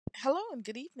Hello and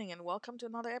good evening, and welcome to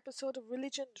another episode of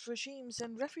Religion, Regimes,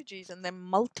 and Refugees and their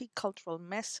multicultural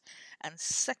mess and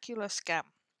secular scam.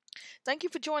 Thank you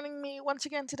for joining me once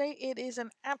again today. It is an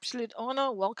absolute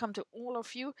honor. Welcome to all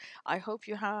of you. I hope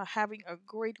you are having a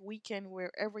great weekend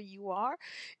wherever you are.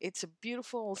 It's a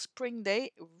beautiful spring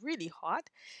day, really hot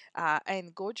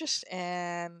and gorgeous,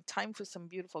 and time for some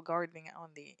beautiful gardening on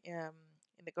the in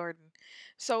the garden.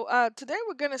 So today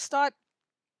we're going to start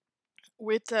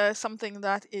with something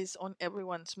that is on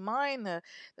everyone's mind. The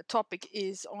topic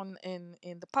is on in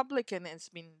the public and it's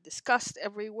been discussed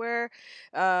everywhere.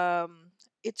 Um,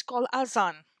 it's called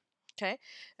Azan. Okay,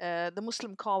 the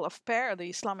Muslim call of prayer,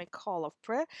 the Islamic call of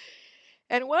prayer.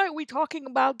 And why are we talking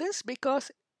about this?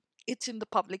 Because it's in the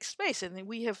public space, and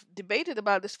we have debated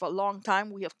about this for a long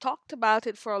time. We have talked about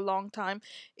it for a long time.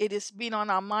 It has been on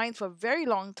our mind for a very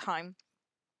long time,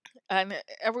 and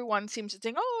everyone seems to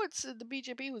think, oh, it's the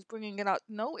BJP who's bringing it out.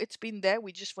 No, it's been there.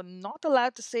 We just were not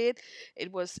allowed to say it.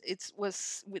 It was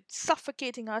with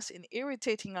suffocating us and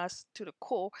irritating us to the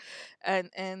core, and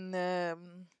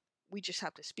we just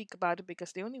have to speak about it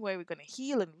because the only way we're going to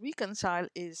heal and reconcile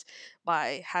is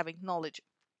by having knowledge.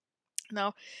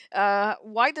 Now,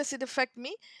 why does it affect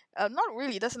me? Not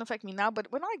really, it doesn't affect me now, but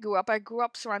when I grew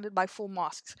up surrounded by four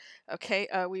mosques. Okay,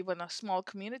 we were in a small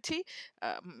community,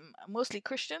 mostly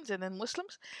Christians and then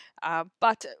Muslims,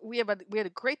 but we had a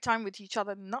great time with each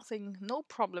other, nothing, no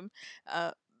problem.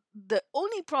 The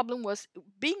only problem was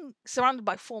being surrounded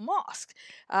by four mosques,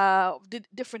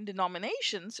 different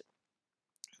denominations.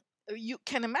 You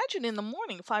can imagine in the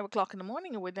morning, 5 o'clock in the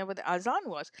morning, or whenever the azan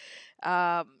was,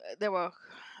 there were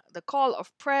the call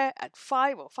of prayer at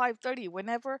 5 or 5:30,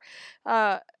 whenever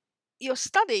uh, you're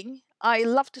studying. I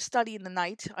love to study in the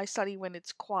night. I study when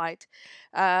it's quiet,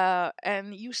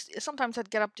 and sometimes I'd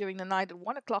get up during the night at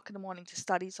 1 o'clock in the morning to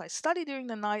study. So I study during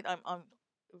the night. I'm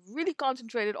really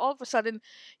concentrated. All of a sudden,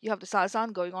 you have the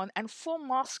azan going on and four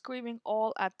mosques screaming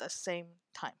all at the same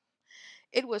time.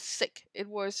 It was sick. It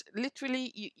was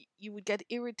literally you would get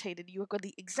irritated. You got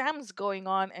the exams going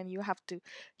on and you have to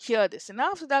hear this. And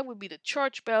after that would be the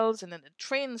church bells, and then the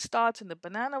train starts, and the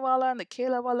banana wala and the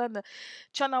kela wala and the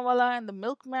chana wala and the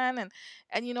milkman,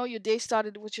 and your day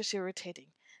started. It was just irritating.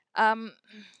 Um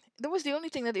that was the only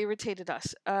thing that irritated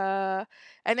us. And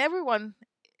everyone,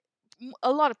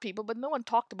 a lot of people, but no one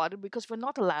talked about it because we're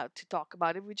not allowed to talk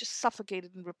about it. We're just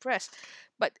suffocated and repressed.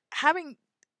 But having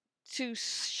to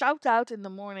shout out in the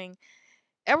morning,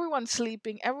 everyone's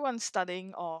sleeping, everyone's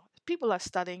studying, or people are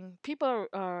studying, people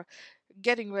are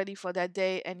getting ready for that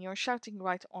day, and you're shouting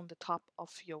right on the top of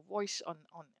your voice on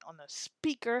a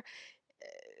speaker.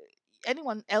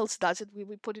 Anyone else does it, we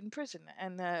will be put in prison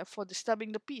and for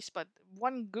disturbing the peace. But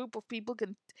one group of people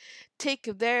can take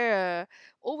their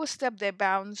overstep their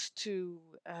bounds to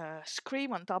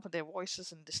scream on top of their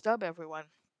voices and disturb everyone.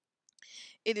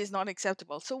 It is not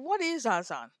acceptable. So what is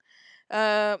azan?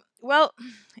 Well,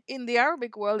 in the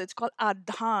Arabic world, it's called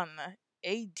Adhan,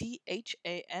 Adhan.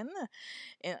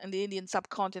 In the Indian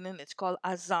subcontinent, it's called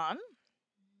Azan.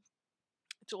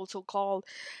 It's also called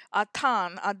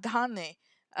Atan, Adhane.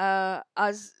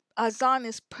 Azan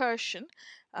is Persian,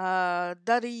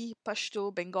 Dari,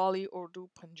 Pashto, Bengali, Urdu,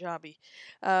 Punjabi.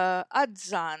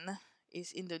 Adzan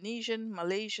is Indonesian,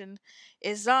 Malaysian.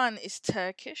 Ezan is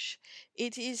Turkish.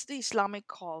 It is the Islamic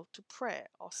call to prayer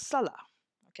or salah.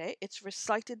 Okay, it's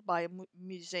recited by a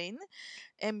muezzin,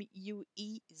 Muezzin.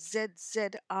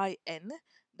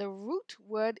 The root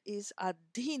word is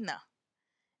adina,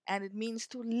 and it means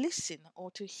to listen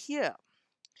or to hear.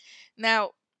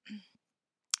 Now,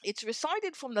 it's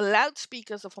recited from the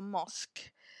loudspeakers of a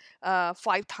mosque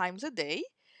 5 times a day,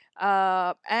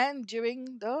 and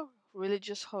during the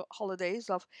religious holidays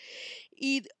of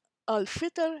Eid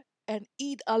al-Fitr and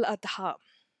Eid al-Adha.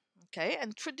 Okay,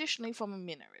 and traditionally from a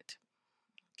minaret.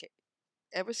 Okay,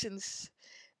 ever since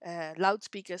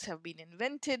loudspeakers have been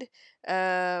invented,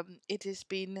 it has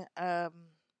been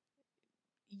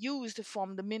used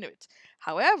from the minaret.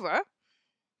 However,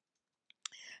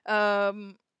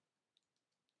 um,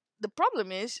 the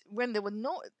problem is when there were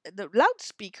no the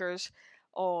loudspeakers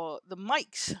or the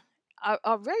mics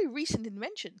are very recent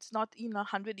inventions, not even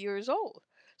 100 years old.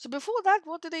 So before that,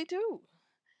 what did they do?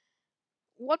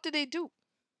 What did they do?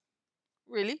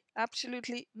 Really,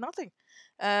 absolutely nothing.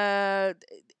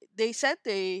 They said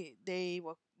they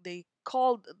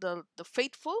called the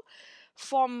faithful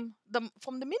from the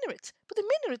minarets, but the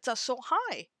minarets are so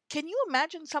high. Can you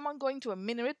imagine someone going to a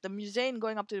minaret, the muezzin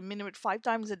going up to the minaret 5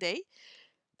 times a day?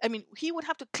 I mean, he would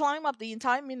have to climb up the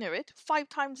entire minaret 5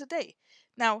 times a day.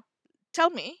 Now, tell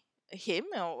me, him,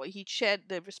 or he shared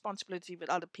the responsibility with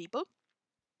other people.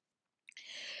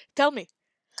 Tell me,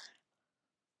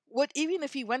 would, even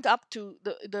if he went up to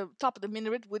the top of the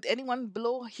minaret, would anyone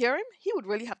below hear him? He would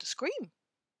really have to scream.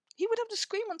 He would have to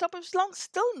scream on top of his lungs.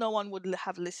 Still, no one would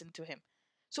have listened to him.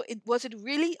 So it was it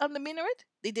really on the minaret?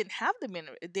 They didn't have the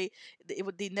minaret.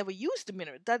 They never used the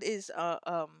minaret. That is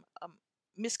a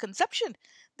misconception.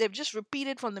 They've just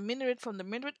repeated from the minaret, from the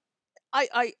minaret.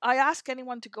 I ask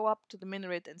anyone to go up to the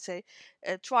minaret and say,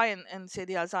 try and say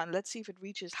the azan. Let's see if it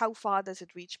reaches. How far does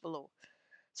it reach below?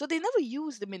 So they never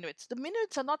use the minarets. The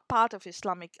minarets are not part of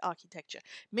Islamic architecture.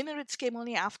 Minarets came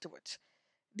only afterwards.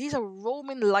 These are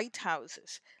Roman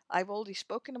lighthouses. I've already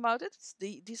spoken about it.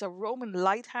 These are Roman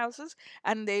lighthouses,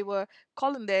 and they were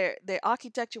their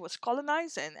architecture was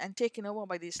colonized and taken over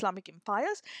by the Islamic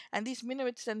empires, and these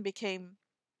minarets then became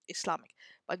Islamic.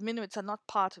 But minarets are not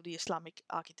part of the Islamic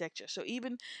architecture. So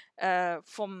even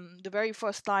from the very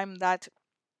first time that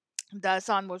the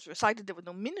Azan was recited, there were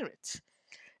no minarets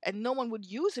and no one would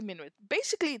use a minaret.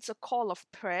 Basically, it's a call of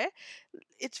prayer.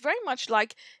 It's very much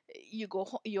like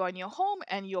you're in your home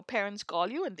and your parents call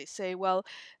you and they say, well,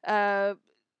 uh,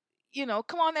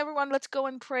 come on, everyone, let's go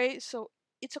and pray. So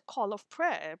it's a call of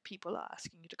prayer. People are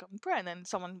asking you to come and pray, and then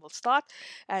someone will start.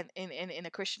 And in a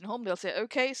Christian home, they'll say,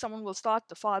 okay, someone will start,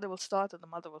 the father will start, and the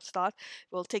mother will start,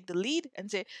 will take the lead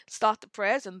and say, start the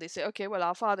prayers. And they say, okay, well,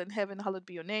 our Father in heaven, hallowed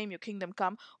be your name, your kingdom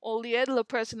come. All the elder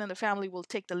person in the family will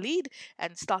take the lead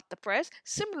and start the prayers.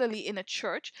 Similarly, in a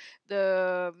church,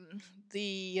 the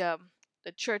um,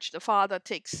 the church, the father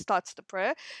starts the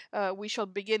prayer. We shall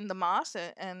begin the mass,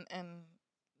 and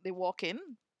they walk in,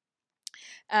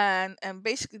 and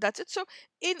basically that's it. So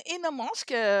in a mosque,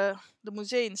 the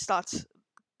muezzin starts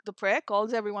the prayer,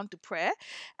 calls everyone to prayer,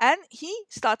 and he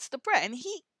starts the prayer, and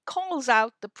he calls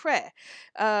out the prayer.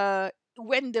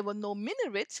 When there were no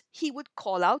minarets, he would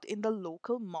call out in the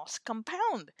local mosque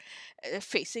compound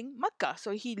facing Mecca.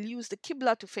 So he'll use the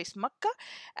Qibla to face Mecca,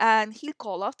 and he'll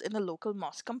call out in the local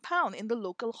mosque compound, in the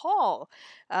local hall.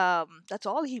 That's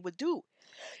all he would do.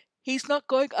 He's not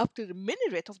going up to the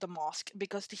minaret of the mosque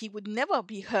because he would never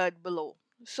be heard below.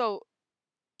 So,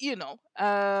 you know,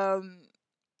 to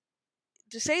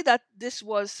say that this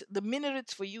was the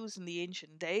minarets were used in the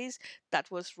ancient days,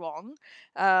 that was wrong.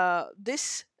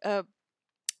 This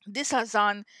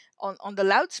Azan on the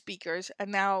loudspeakers are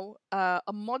now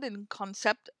a modern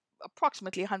concept,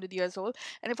 approximately 100 years old.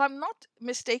 And if I'm not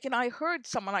mistaken, I heard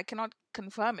someone, I cannot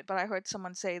confirm it, but I heard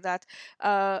someone say that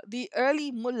the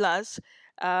early mullahs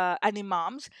and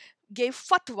imams gave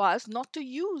fatwas not to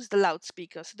use the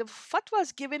loudspeakers. The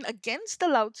fatwas given against the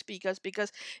loudspeakers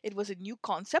because it was a new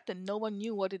concept and no one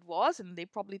knew what it was, and they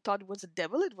probably thought it was the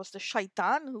devil, it was the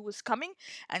shaitan who was coming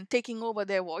and taking over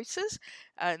their voices.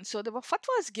 And so there were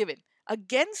fatwas given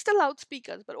against the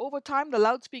loudspeakers, but over time the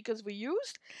loudspeakers were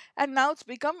used, and now it's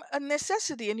become a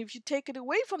necessity. And if you take it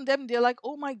away from them, they're like,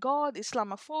 oh my god,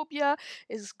 Islamophobia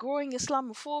is growing,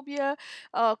 Islamophobia,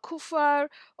 kufar,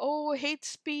 oh, hate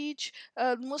speech,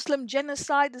 Muslim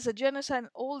genocide is a genocide, and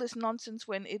all this nonsense,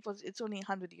 when it's only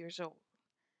 100 years old.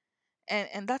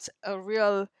 And that's a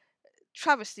real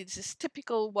travesty. This is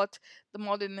typical what the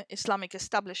modern Islamic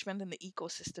establishment and the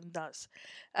ecosystem does.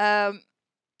 um,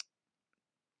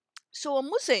 so a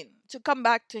muezzin, to coming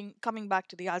back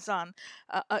to the azan,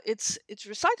 it's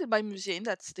recited by muezzin.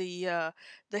 That's the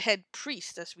head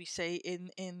priest, as we say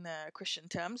in Christian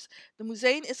terms. The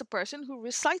muezzin is a person who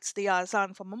recites the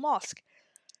azan from a mosque,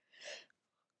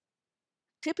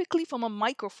 typically from a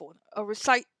microphone.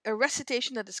 A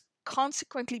recitation that is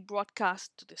consequently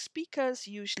broadcast to the speakers,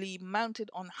 usually mounted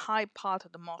on high part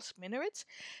of the mosque minarets,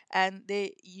 and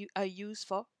they are used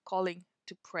for calling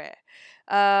to prayer.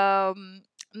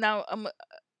 Now,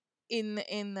 in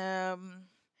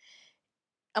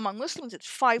among Muslims, it's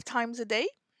 5 times a day.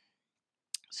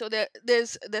 So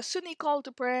there's Sunni call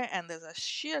to prayer and there's a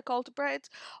Shia call to prayer. It's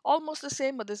almost the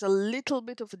same, but there's a little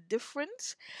bit of a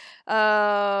difference.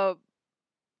 Uh,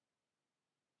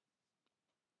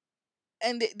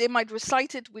 and they might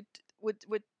recite it with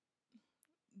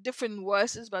different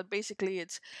verses, but basically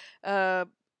uh,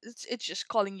 it's just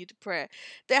calling you to prayer.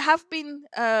 There have been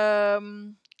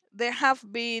there have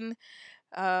been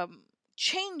um,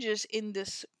 changes in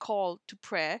this call to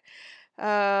prayer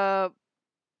uh,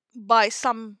 by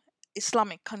some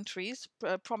Islamic countries,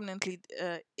 prominently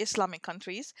Islamic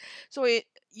countries. So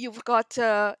you've got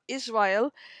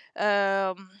Israel,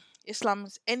 um,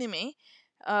 Islam's enemy,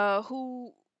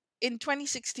 who in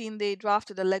 2016 they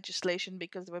drafted a legislation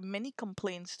because there were many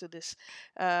complaints to this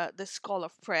call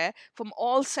of prayer from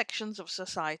all sections of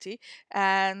society,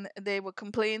 and there were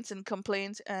complaints,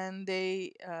 and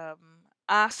they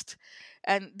asked,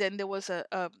 and then there was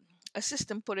a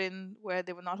system put in where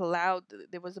they were not allowed.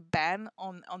 There was a ban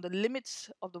on the limits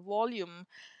of the volume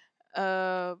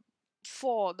uh,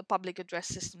 for the public address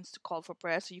systems to call for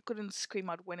prayer. So you couldn't scream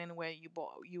out when and where you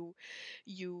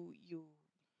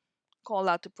call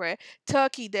out to prayer.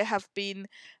 Turkey, there have been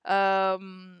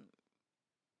um,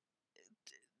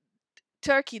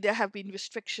 Turkey, there have been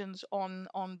restrictions on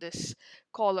this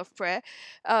call of prayer.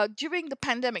 During the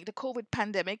pandemic, the COVID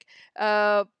pandemic,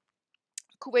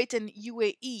 Kuwait and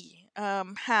UAE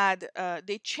had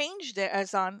they changed their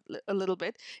azan a little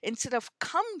bit. Instead of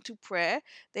come to prayer,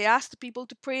 they asked the people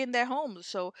to pray in their homes.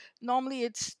 So normally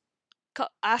it's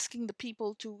asking the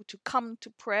people to come to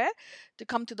prayer, to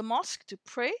come to the mosque to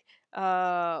pray.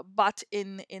 But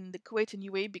in the Kuwait and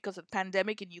UAE, because of the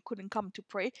pandemic and you couldn't come to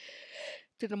pray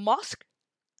to the mosque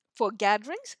for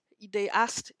gatherings, they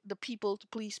asked the people to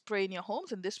please pray in your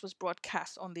homes, and this was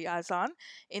broadcast on the Azan.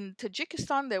 In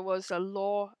Tajikistan, there was a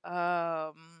law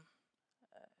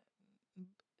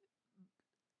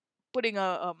putting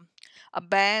a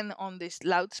ban on these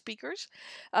loudspeakers.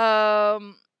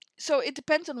 Um, so it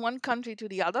depends on one country to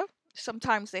the other.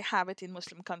 Sometimes they have it in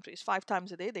Muslim countries 5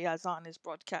 times a day. The Azan is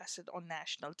broadcasted on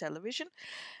national television,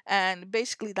 and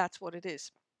basically that's what it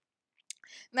is.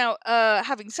 Now,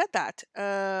 having said that,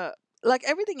 like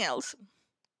everything else,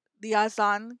 the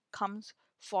Azan comes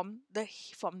from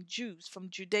Jews, from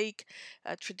Judaic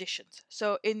traditions.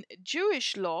 So in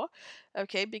Jewish law,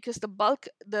 okay, because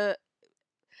the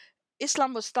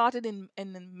Islam was started in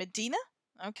Medina.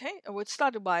 Okay, it was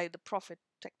started by the Prophet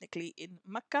technically in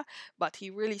Mecca, but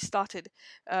he really started.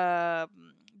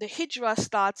 The Hijrah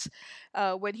starts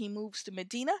when he moves to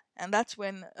Medina, and that's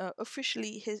when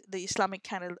officially the Islamic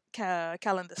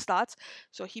calendar starts.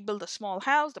 So he built a small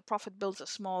house. The Prophet builds a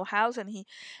small house, and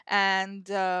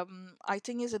I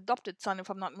think his adopted son,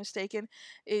 if I'm not mistaken,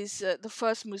 is the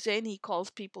first muezzin. He calls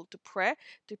people to pray.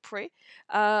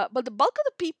 But the bulk of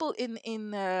the people in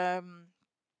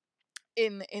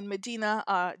Medina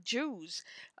are Jews,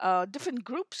 different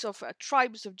groups of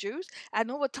tribes of Jews, and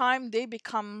over time they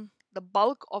become the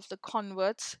bulk of the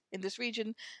converts in this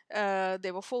region.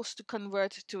 They were forced to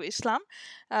convert to Islam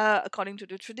according to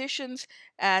the traditions,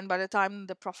 and by the time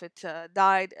the Prophet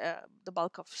died, the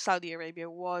bulk of Saudi Arabia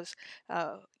was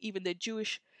even the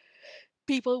Jewish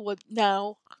people were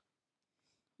now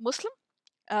Muslim.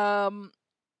 Um,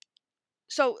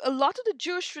 so a lot of the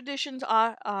Jewish traditions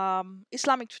are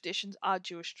Islamic traditions are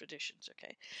Jewish traditions.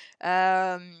 Okay,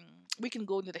 we can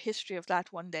go into the history of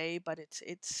that one day, but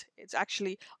it's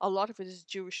actually a lot of it is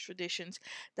Jewish traditions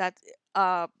that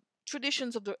uh,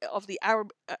 traditions of the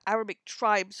Arabic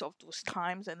tribes of those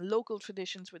times, and local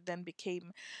traditions which then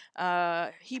became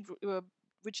Hebrew.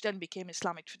 Which then became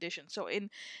Islamic tradition. So in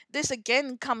this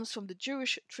again comes from the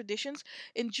Jewish traditions.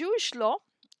 In Jewish law,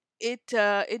 it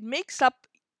makes up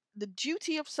the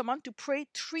duty of someone to pray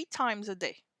 3 times a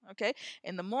day. Okay,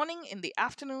 in the morning, in the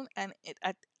afternoon, and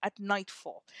at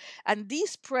nightfall. And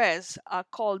these prayers are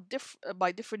called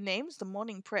by different names. The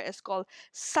morning prayer is called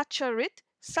Sachharit.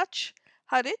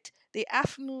 The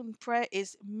afternoon prayer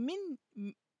is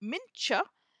Mincha, Minchah.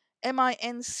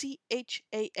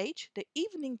 The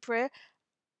evening prayer,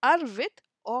 Arvit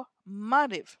or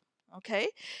Mariv. Okay,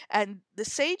 and the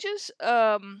sages,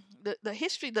 the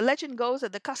history, the legend goes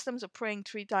that the customs of praying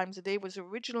 3 times a day was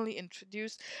originally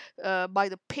introduced by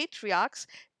the patriarchs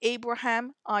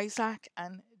Abraham, Isaac,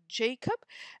 and Jacob,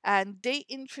 and they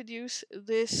introduced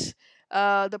this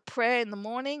the prayer in the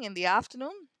morning, in the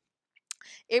afternoon.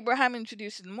 Abraham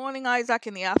introduced in the morning, Isaac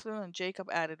in the afternoon, and Jacob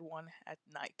added one at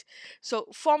night. So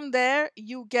from there,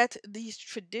 you get these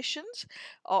traditions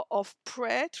of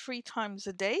prayer 3 times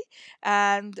a day.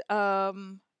 And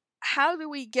how do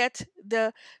we get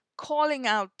the calling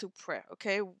out to prayer?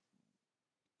 Okay,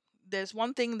 there's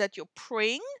one thing that you're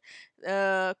praying,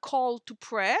 call to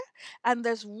prayer, and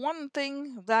there's one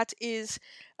thing that is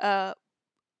uh,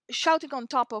 shouting on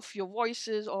top of your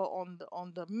voices or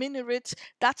on the minarets.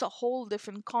 That's a whole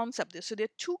different concept. So there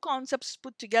are two concepts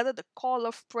put together: the call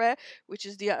of prayer, which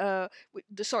is the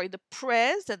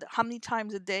prayers, that how many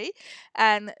times a day,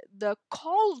 and the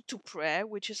call to prayer,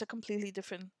 which is a completely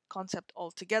different concept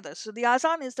altogether. So the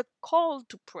azan is the call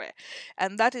to prayer,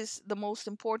 and that is the most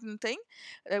important thing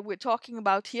that we're talking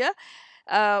about here.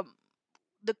 um,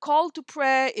 the call to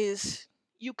prayer is,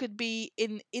 you could be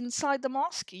inside the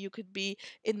mosque, you could be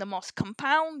in the mosque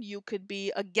compound, you could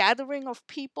be a gathering of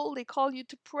people, they call you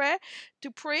to pray.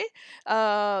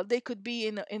 They could be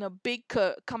in a big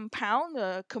compound,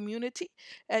 community,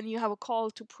 and you have a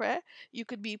call to prayer. You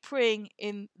could be praying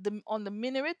on the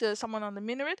minaret, there's someone on the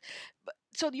minaret.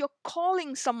 So you're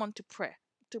calling someone to pray.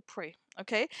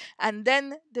 Okay, and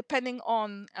then depending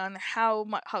on how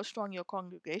strong your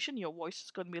congregation, your voice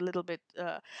is going to be a little bit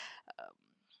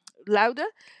louder.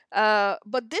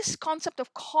 But this concept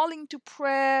of calling to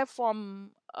prayer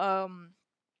from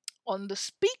on the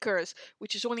speakers,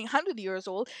 which is only 100 years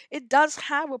old, it does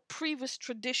have a previous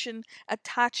tradition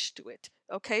attached to it.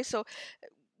 Okay, so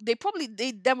they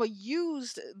never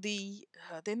used the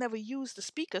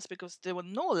speakers because there were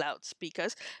no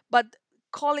loudspeakers, but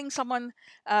calling someone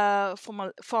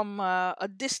from a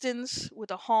distance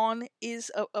with a horn is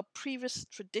a previous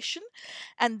tradition,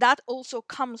 and that also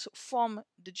comes from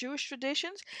the Jewish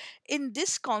traditions. In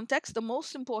this context, the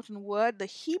most important word, the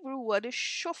Hebrew word, is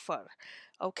shofar.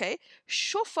 Okay,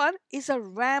 shofar is a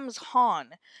ram's horn.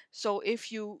 So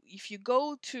if you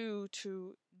go to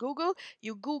Google,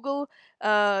 you Google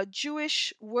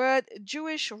Jewish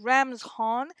ram's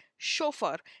horn,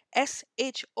 shofar,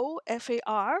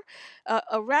 shofar.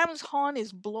 A ram's horn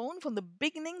is blown from the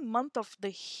beginning of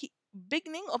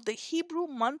the Hebrew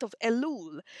month of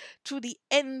Elul to the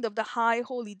end of the high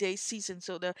holy day season.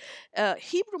 So the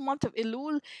Hebrew month of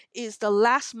Elul is the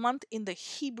last month in the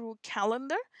Hebrew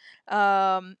calendar,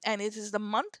 and it is the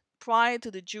month prior to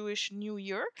the Jewish New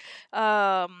Year,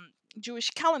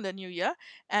 Jewish calendar New Year,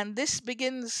 and this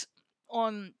begins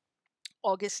on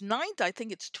August 9th. I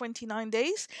think it's 29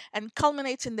 days, and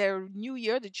culminates in their new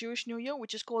year, the Jewish New Year,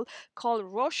 which is called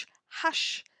Hashanah.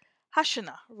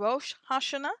 Rosh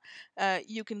Hashanah.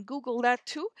 You can Google that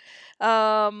too.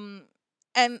 Um,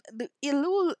 and the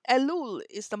Elul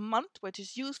is the month which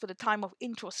is used for the time of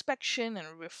introspection and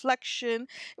reflection.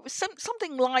 It was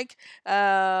something like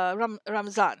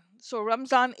Ramzan. So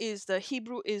Ramzan is the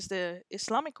Hebrew, is the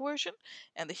Islamic version,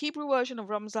 and the Hebrew version of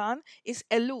Ramzan is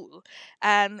Elul.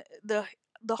 And the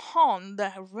horn,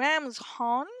 the ram's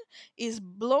horn, is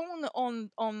blown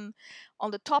on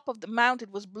the top of the mount.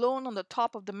 It was blown on the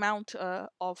top of the Mount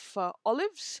of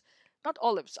Olives, not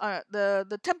Olives,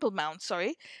 the Temple Mount.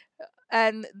 Sorry,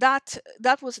 and that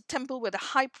was a temple where the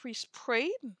high priest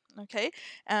prayed. Okay,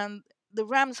 and the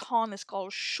ram's horn is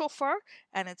called shofar,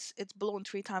 and it's blown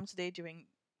 3 times a day during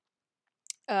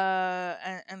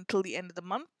until the end of the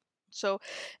month. So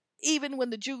even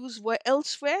when the Jews were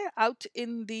elsewhere out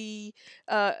in the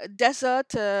desert,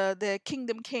 their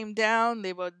kingdom came down,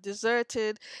 they were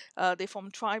deserted, they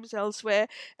formed tribes elsewhere.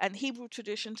 And Hebrew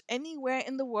traditions, anywhere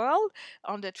in the world,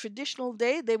 on their traditional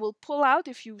day, they will pull out,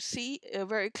 if you see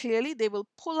very clearly, they will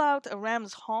pull out a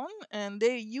ram's horn, and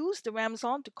they use the ram's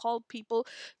horn to call people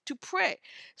to pray.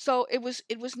 So it was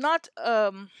not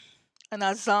an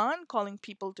azan calling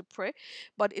people to pray,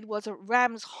 but it was a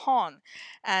ram's horn.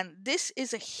 And this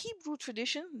is a Hebrew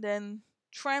tradition, then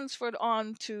transferred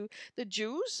on to the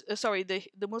Jews, sorry, the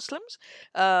Muslims.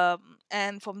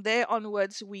 And from there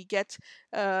onwards, we get,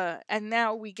 and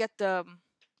now we get the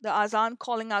azan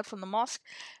calling out from the mosque.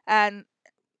 And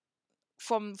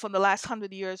from the last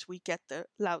 100 years, we get the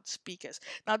loudspeakers.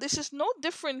 Now, this is no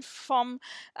different from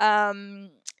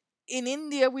in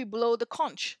India, we blow the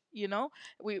conch.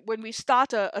 When we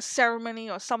start a ceremony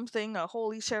or something, a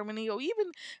holy ceremony, or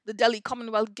even the Delhi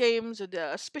Commonwealth Games or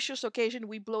the auspicious occasion,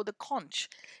 we blow the conch.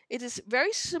 It is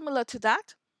very similar to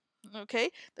that. Okay,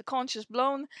 the conch is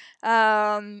blown,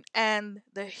 and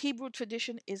the Hebrew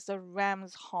tradition is the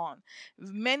ram's horn.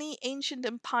 Many ancient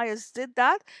empires did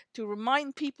that to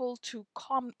remind people to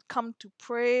come to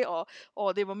pray, or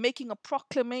they were making a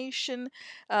proclamation.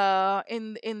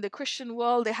 In the Christian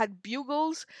world, they had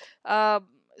bugles,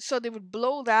 so they would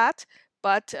blow that.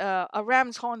 But a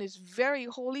ram's horn is very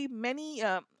holy. Many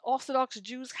Orthodox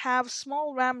Jews have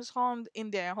small ram's horn in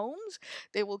their homes.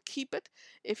 They will keep it.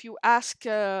 If you ask,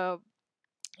 you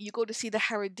go to see the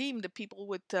Haredim, the people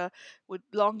with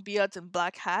long beards and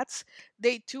black hats.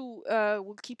 They too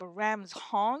will keep a ram's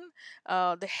horn.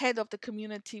 The head of the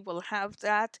community will have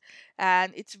that,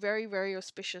 and it's very, very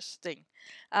auspicious thing.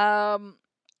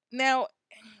 Now,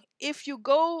 if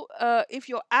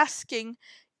you're asking,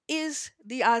 is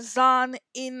the azan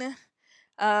in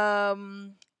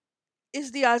um,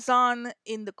 is the azan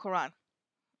in the Quran?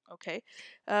 Okay.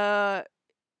 Uh,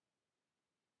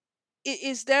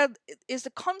 is the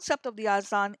concept of the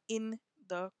azan in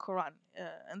the Quran?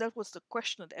 And that was the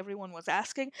question that everyone was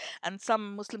asking. And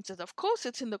some Muslims said, of course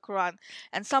it's in the Quran.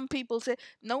 And some people say,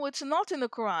 no, it's not in the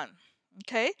Quran.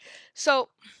 Okay, so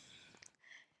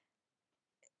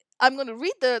I'm going to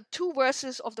read the 2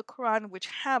 verses of the Quran which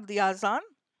have the azan,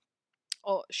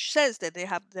 or says that they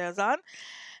have the azan,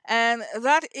 and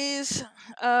that is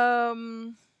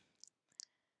I'm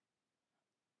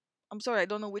sorry, I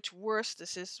don't know which verse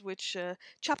this is, which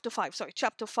chapter 5, sorry,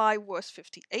 chapter 5, verse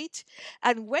 58.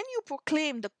 And when you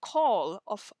proclaim the call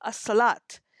of a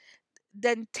salat,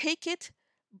 then take it,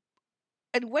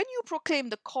 and when you proclaim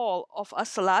the call of a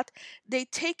salat, they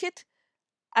take it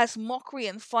as mockery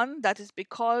and fun, that is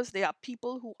because they are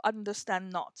people who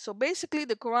understand not. So basically,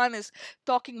 the Quran is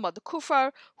talking about the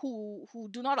kuffar who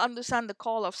do not understand the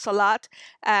call of salat,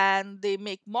 and they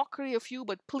make mockery of you.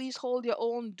 But please hold your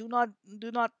own. Do not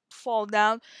fall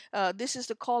down. This is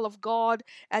the call of God,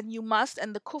 and you must.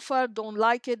 And the kuffar don't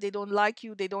like it. They don't like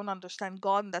you. They don't understand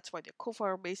God, and that's why they're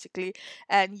kuffar basically.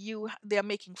 And they are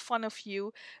making fun of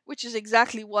you, which is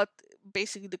exactly what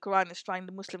basically the Quran is trying.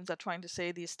 The Muslims are trying to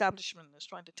say. The establishment is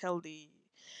trying to tell the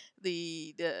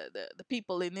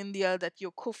people in India that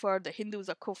you're kufar, the Hindus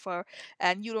are kufar,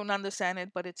 and you don't understand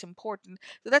it, but it's important.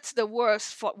 So that's the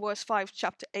verse 5,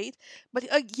 chapter 8. But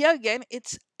here again,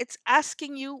 it's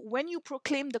asking you when you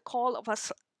proclaim the call of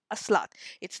aslat.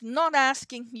 It's not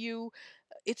asking you.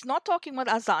 It's not talking about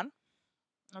azan.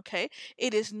 Okay,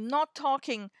 it is not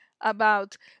talking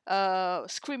about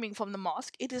screaming from the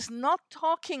mosque. It is not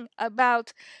talking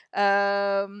about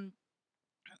um,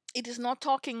 using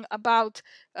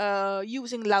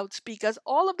loudspeakers.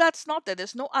 All of that's not there.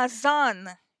 There's no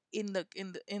azan in the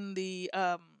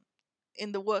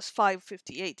verse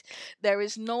 558. There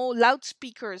is no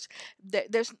loudspeakers.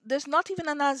 There's not even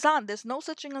an azan. There's no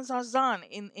such thing as azan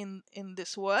in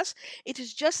this verse. It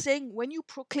is just saying when you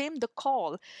proclaim the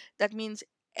call, that means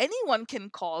anyone can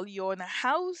call. You're in a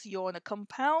house, you're in a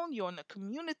compound, you're in a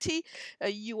community,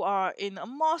 you are in a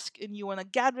mosque, and you're in a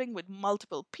gathering with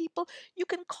multiple people. You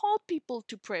can call people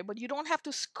to pray, but you don't have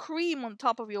to scream on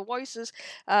top of your voices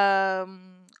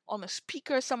on a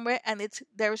speaker somewhere. And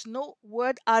there's no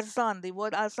word azan. The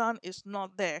word azan is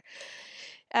not there.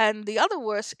 And the other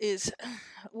verse is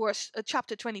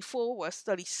chapter 24, verse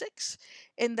 36.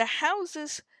 In the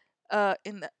houses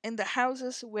in the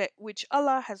houses which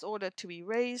Allah has ordered to be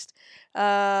raised,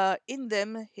 in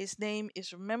them His name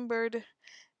is remembered.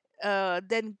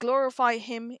 Then glorify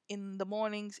Him in the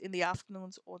mornings, in the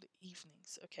afternoons, or the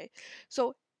evenings. Okay,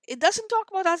 so it doesn't talk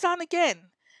about azan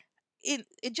again.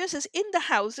 It just says in the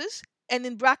houses, and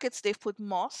in brackets they've put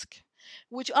mosque,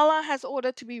 which Allah has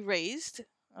ordered to be raised.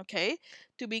 Okay,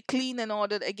 to be clean and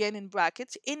ordered, again in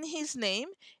brackets, in His name,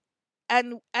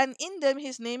 and in them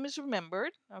His name is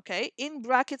remembered. Okay, in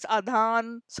brackets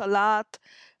adhan, salat,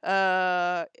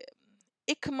 uh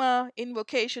ikma,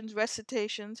 invocations,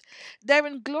 recitations.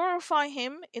 Therein glorify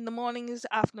Him in the mornings,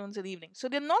 afternoons, and evenings. So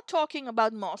they're not talking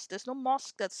about mosque. There's no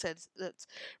mosque that's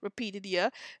repeated here.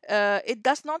 It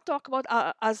does not talk about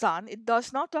azan. It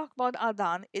does not talk about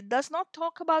adhan. It does not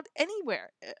talk about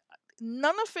anywhere.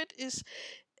 None of it is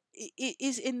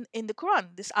in the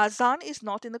Quran. This azan is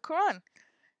not in the Quran.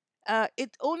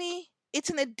 It's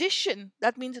an addition.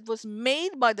 That means it was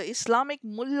made by the Islamic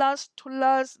mullahs,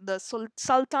 tullahs, the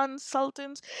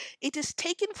sultans. It is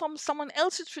taken from someone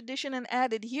else's tradition and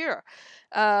added here.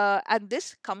 And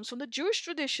this comes from the Jewish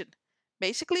tradition.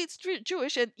 Basically, it's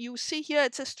Jewish, and you see here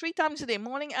it says 3 times a day,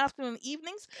 morning, afternoon,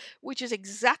 evenings, which is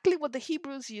exactly what the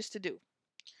Hebrews used to do.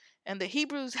 And the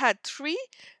Hebrews had three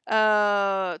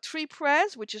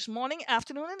prayers, which is morning,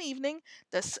 afternoon, and evening.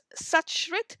 The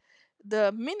Satshrit,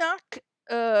 the Minak,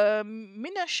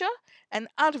 Minasha, and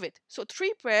Arvit. So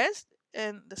three prayers,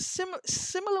 and the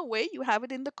similar way you have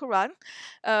it in the Quran,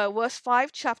 verse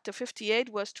 5, chapter 58,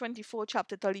 verse 24,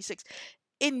 chapter 36.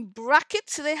 In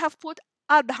brackets, they have put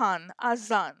Adhan,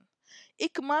 Azan.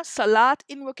 Ikma, Salat,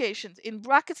 invocations. In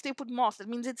brackets, they put mosque. That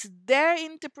means it's their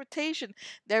interpretation.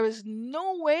 There is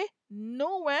nowhere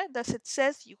that it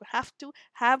says you have to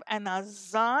have an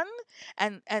azan,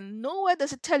 and nowhere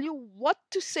does it tell you what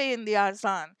to say in the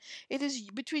azan. It is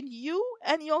between you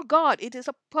and your God. It is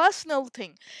a personal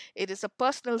thing. It is a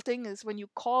personal thing is when you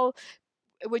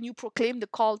proclaim the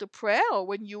call to prayer, or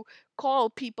when you call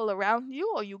people around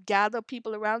you, or you gather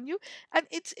people around you, and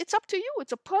it's up to you.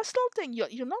 It's a personal thing.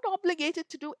 You're not obligated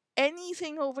to do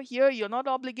anything over here. You're not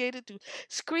obligated to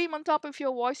scream on top of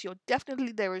your voice.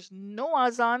 There is no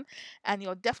azan, and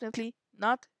you're definitely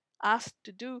not asked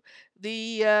to do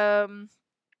the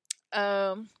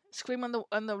scream on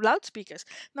the loudspeakers.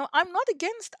 Now, I'm not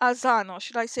against azan, or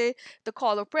should I say the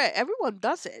call of prayer. Everyone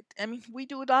does it. I mean, we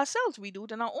do it ourselves. We do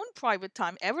it in our own private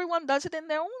time. Everyone does it in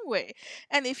their own way.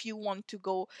 And if you want to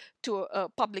go to a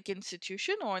public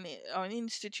institution, or an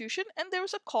institution, and there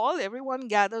is a call, everyone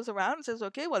gathers around and says,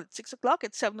 okay, well, it's 6 o'clock,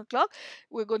 it's 7 o'clock,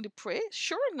 we're going to pray.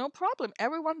 Sure, no problem.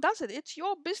 Everyone does it. It's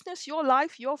your business, your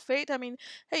life, your fate. I mean,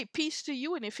 hey, peace to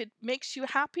you. And if it makes you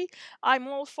happy, I'm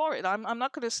all for it. I'm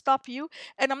not going to stop you.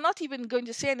 And I'm not even going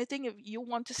to say anything. If you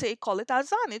want to say, call it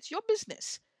azan, it's your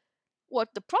business.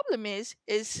 What the problem is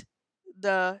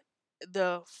the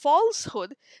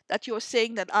falsehood that you're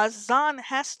saying that azan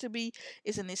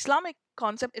is an Islamic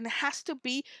concept, and it has to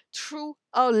be through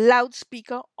a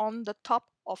loudspeaker on the top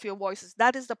of your voices.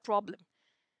 That is the problem.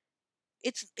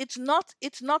 It's not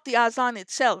the azan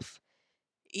itself.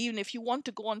 Even if you want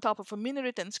to go on top of a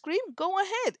minaret and scream, go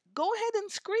ahead and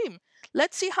scream.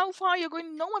 Let's see how far you're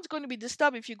going. No one's going to be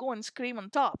disturbed if you go and scream on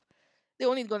top. They're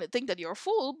only going to think that you're a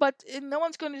fool, but no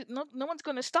one's going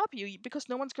to stop you, because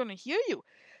no one's going to hear you.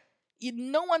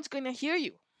 No one's going to hear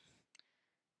you.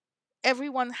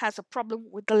 Everyone has a problem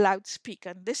with the loudspeaker,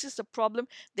 and this is the problem.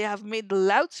 They have made the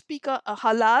loudspeaker a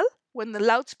halal, when the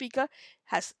loudspeaker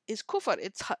is kufr.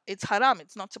 It's haram.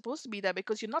 It's not supposed to be there,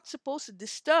 because you're not supposed to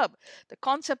disturb. The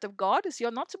concept of God is you're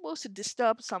not supposed to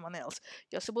disturb someone else.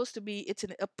 You're supposed to be, it's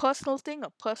a personal thing, a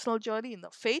personal journey in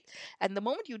the faith. And the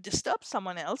moment you disturb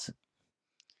someone else,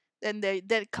 then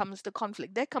there comes the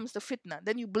conflict, there comes the fitna.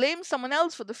 Then you blame someone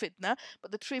else for the fitna,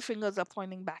 but the three fingers are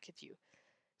pointing back at you.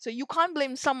 So you can't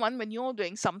blame someone when you're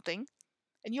doing something,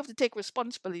 and you have to take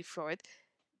responsibility for it.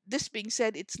 This being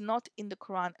said, it's not in the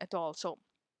Quran at all. So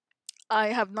I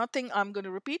have nothing, I'm going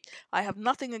to repeat, I have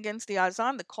nothing against the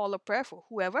azan, the call of prayer for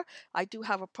whoever. I do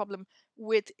have a problem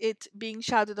with it being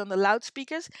shouted on the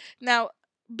loudspeakers. Now,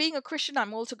 being a Christian,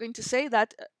 I'm also going to say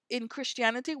that in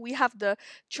Christianity, we have the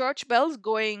church bells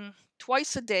going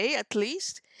twice a day at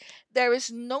least. There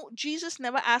is no, Jesus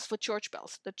never asked for church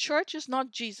bells. The church is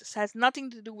not Jesus, has nothing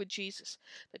to do with Jesus.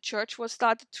 The church was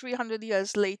started 300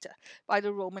 years later by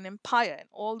the Roman Empire, and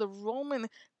all the Roman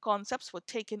concepts were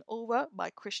taken over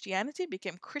by Christianity,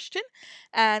 became Christian,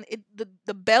 and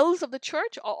the bells of the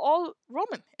church are all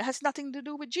Roman. It has nothing to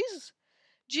do with Jesus.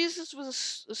 Jesus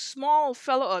was a small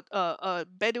fellow, a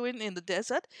Bedouin in the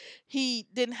desert. He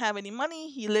didn't have any money.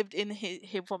 He lived in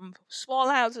from small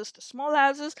houses to small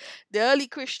houses. The early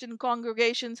Christian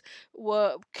congregations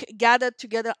were gathered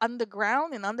together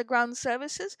underground in underground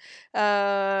services.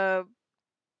 And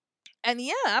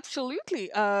yeah, absolutely.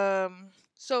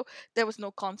 So there was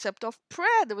no concept of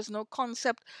prayer. There was no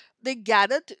concept. They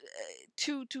gathered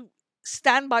to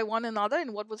stand by one another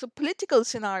in what was a political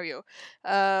scenario.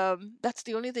 That's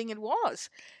the only thing it was.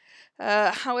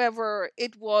 However,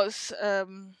 it's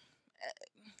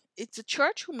a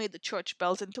church who made the church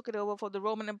bells and took it over for the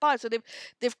Roman Empire. So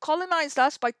they've colonized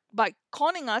us by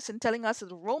conning us and telling us that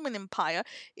the Roman Empire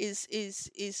is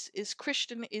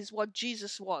Christian, is what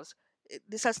Jesus was.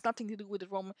 This has nothing to do with the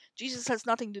Roman. Jesus has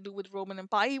nothing to do with the Roman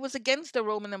Empire. He was against the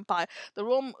Roman Empire. The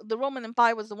Roman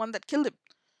Empire was the one that killed him.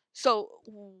 So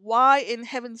why in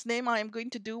heaven's name I am going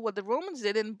to do what the Romans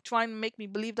did and try and make me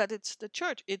believe that it's the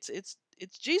church? It's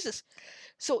Jesus.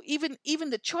 So even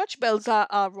the church bells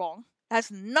are wrong. Has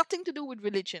nothing to do with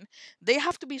religion. They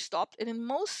have to be stopped. And in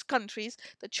most countries,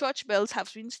 the church bells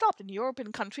have been stopped. In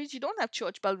European countries, you don't have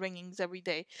church bell ringings every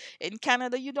day. In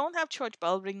Canada, you don't have church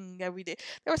bell ringing every day.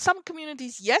 There are some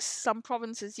communities, yes, some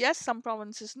provinces, yes, some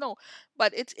provinces, no.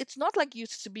 But it's not like it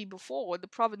used to be before. The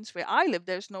province where I live,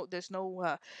 there's no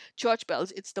church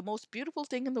bells. It's the most beautiful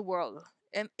thing in the world.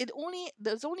 And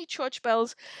there's only church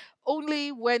bells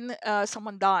only when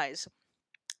someone dies.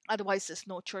 Otherwise, there's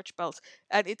no church bells.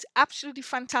 And it's absolutely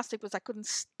fantastic, because I couldn't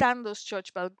stand those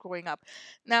church bells growing up.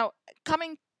 Now,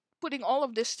 putting all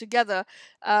of this together,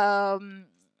 um,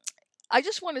 I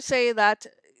just want to say that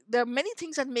there are many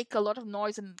things that make a lot of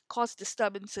noise and cause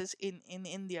disturbances in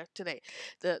India today.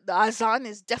 The Azan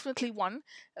is definitely one.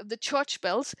 The church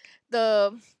bells,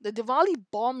 the Diwali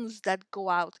bombs that go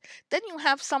out. Then you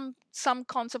have some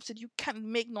concepts that you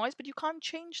can make noise, but you can't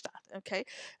change that. Okay,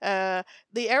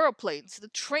 the aeroplanes, the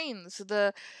trains,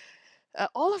 the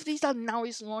all of these are now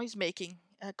is noise making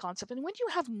concept. And when you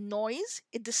have noise,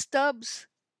 it disturbs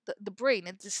the brain.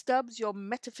 It disturbs your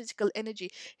metaphysical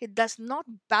energy. It does not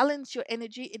balance your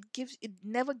energy. It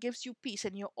never gives you peace,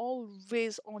 and you're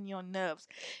always on your nerves.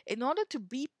 In order to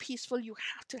be peaceful, you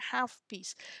have to have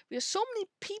peace. We have so many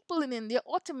people in India.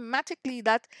 Automatically,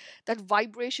 that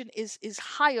vibration is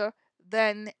higher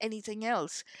than anything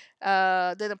else.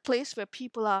 Than a place where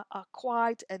people are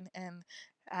quiet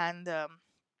and the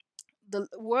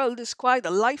world is quiet, the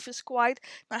life is quiet.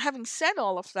 Now, having said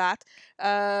all of that,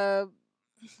 uh,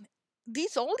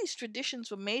 all these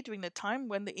traditions were made during the time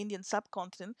when the Indian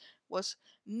subcontinent was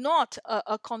not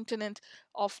a continent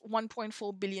of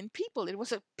 1.4 billion people. It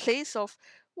was a place of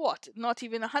what? Not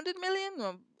even 100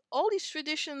 million. All these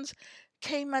traditions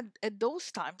came at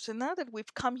those times. And now that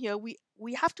we've come here, we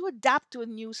have to adapt to a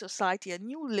new society, a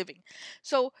new living.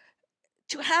 So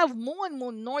to have more and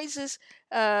more noise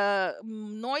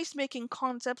making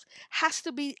concepts has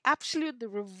to be absolute the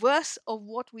reverse of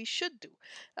what we should do.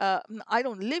 I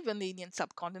don't live in the Indian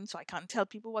subcontinent, so I can't tell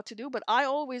people what to do, but I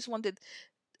always wanted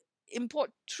a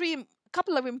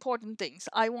couple of important things.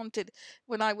 I wanted,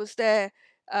 when I was there,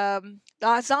 the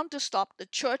Azan to stop, the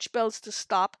church bells to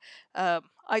stop.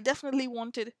 I definitely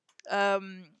wanted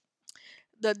um,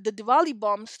 the Diwali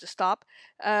bombs to stop,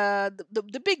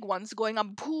 the big ones going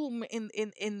up, boom,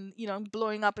 in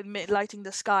blowing up and lighting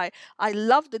the sky. I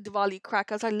love the Diwali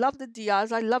crackers. I love the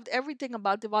diyas. I loved everything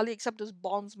about Diwali except those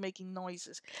bombs making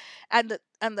noises. And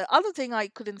the other thing I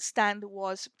couldn't stand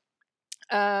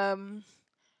um,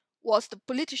 was the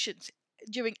politicians.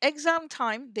 During exam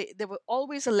time, there were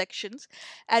always elections,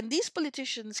 and these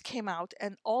politicians came out,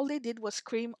 and all they did was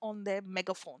scream on their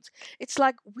megaphones. It's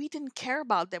like we didn't care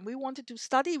about them. We wanted to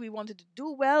study, we wanted to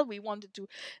do well, we wanted to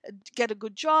get a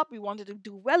good job, we wanted to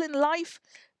do well in life.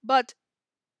 But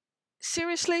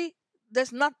seriously,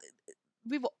 there's not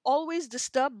we were always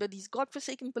disturbed by these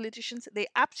godforsaken politicians. They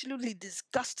absolutely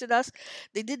disgusted us.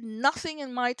 They did nothing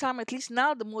in my time. At least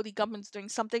now the Modi government's doing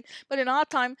something, but in our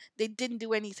time they didn't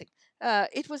do anything.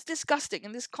 It was disgusting.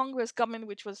 And this Congress government,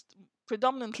 which was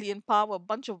predominantly in power, a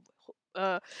bunch of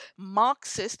uh,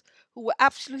 Marxists who were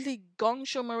absolutely gong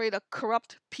show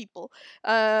corrupt people.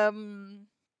 Um,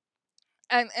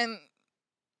 and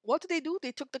what did they do? Um,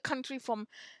 they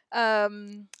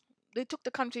took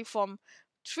the country from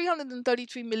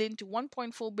 333 million to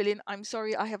 1.4 billion. I'm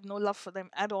sorry, I have no love for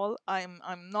them at all. I'm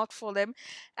not for them.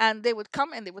 And they would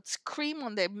come and they would scream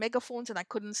on their megaphones, and I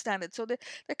couldn't stand it. So there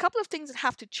are a couple of things that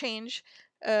have to change.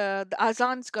 The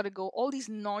Azan's got to go. All these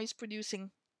noise producing,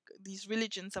 these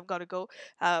religions have got to go.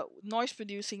 Noise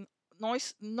producing.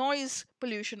 Noise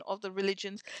pollution of the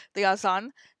religions, the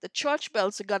Azan, the church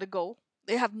bells have got to go.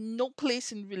 They have no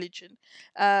place in religion.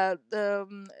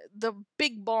 The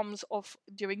big bombs of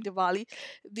during Diwali,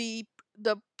 the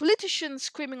politicians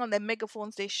screaming on their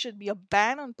megaphones. There should be a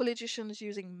ban on politicians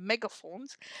using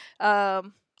megaphones.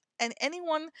 And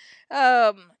anyone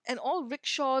and all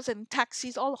rickshaws and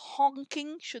taxis, all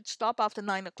honking, should stop after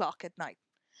 9 o'clock at night.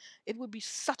 It would be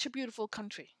such a beautiful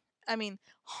country. I mean,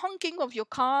 honking of your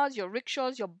cars, your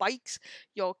rickshaws, your bikes,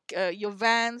 your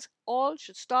vans, all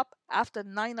should stop after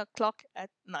 9 o'clock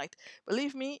at night.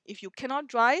 Believe me, if you cannot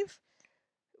drive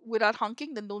without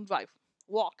honking, then don't drive.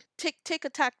 Walk. Take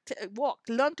a walk.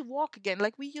 Learn to walk again,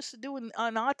 like we used to do in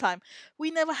our time.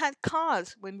 We never had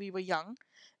cars when we were young.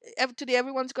 Today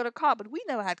everyone's got a car, but we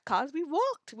never had cars. We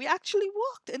walked. We actually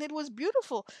walked, and it was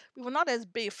beautiful. We were not as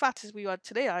big fat as we are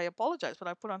today. I apologize, but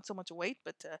I put on so much weight.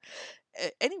 But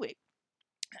anyway,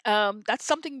 that's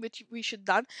something which we should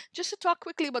done. Just to talk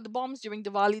quickly about the bombs during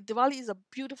Diwali. Diwali is a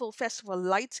beautiful festival of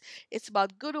lights. It's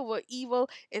about good over evil.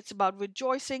 It's about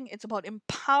rejoicing. It's about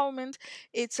empowerment.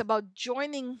 It's about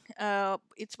joining.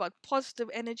 It's about positive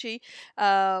energy,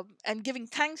 and giving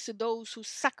thanks to those who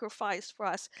sacrificed for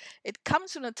us. It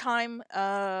comes in a time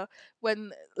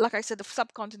when, like I said, the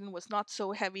subcontinent was not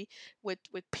so heavy with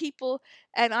people.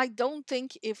 And I don't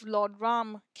think if Lord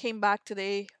Ram came back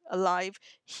today alive,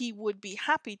 he would be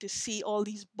happy to see all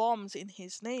these bombs in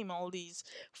his name, all these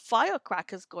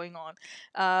firecrackers going on.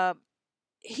 Uh,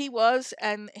 he was,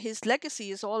 and his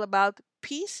legacy is all about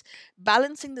peace,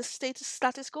 balancing the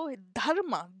status quo,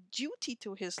 dharma, duty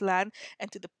to his land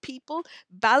and to the people,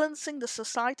 balancing the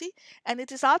society. And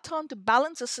it is our turn to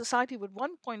balance a society with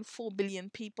 1.4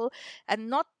 billion people and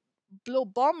not blow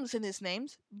bombs in his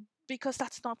names, because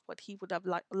that's not what he would have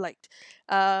liked.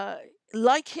 Uh,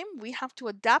 like him, we have to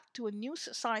adapt to a new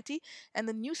society, and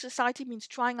the new society means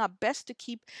trying our best to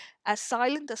keep as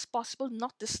silent as possible,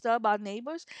 not disturb our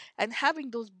neighbors. And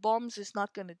having those bombs is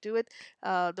not going to do it.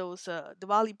 Those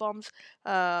Diwali bombs.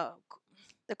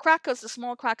 The crackers, the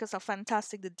small crackers, are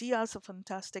fantastic. The diyas are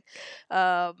fantastic.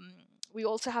 Um, we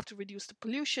also have to reduce the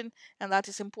pollution, and that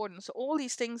is important. So all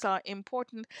these things are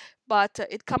important, but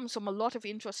it comes from a lot of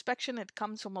introspection. It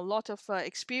comes from a lot of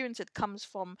experience. It comes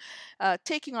from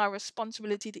taking our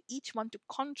responsibility to each one to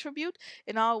contribute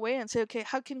in our way and say, okay,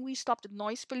 how can we stop the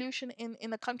noise pollution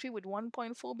in a country with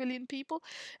 1.4 billion people?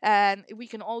 And we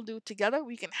can all do it together.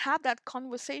 We can have that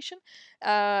conversation,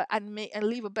 and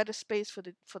leave a better space for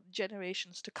the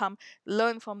generations to come.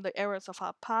 Learn from the errors of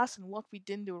our past and what we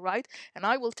didn't do right. And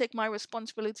I will take my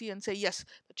responsibility and say, yes,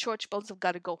 the church bells have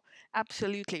got to go.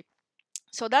 Absolutely.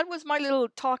 So that was my little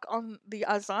talk on the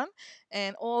Azan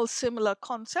and all similar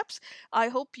concepts. I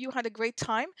hope you had a great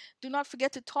time. Do not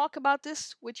forget to talk about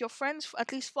this with your friends,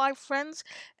 at least 5 friends.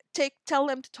 Tell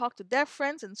them to talk to their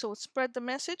friends, and so spread the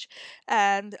message.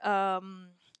 And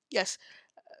yes,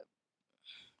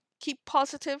 keep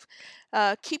positive,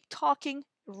 keep talking,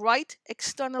 write,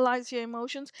 externalize your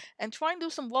emotions, and try and do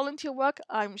some volunteer work.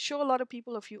 I'm sure a lot of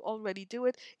people of you already do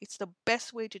it. It's the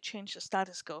best way to change the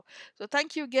status quo. So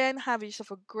thank you again. Have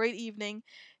yourself a great evening.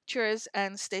 Cheers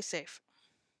and stay safe.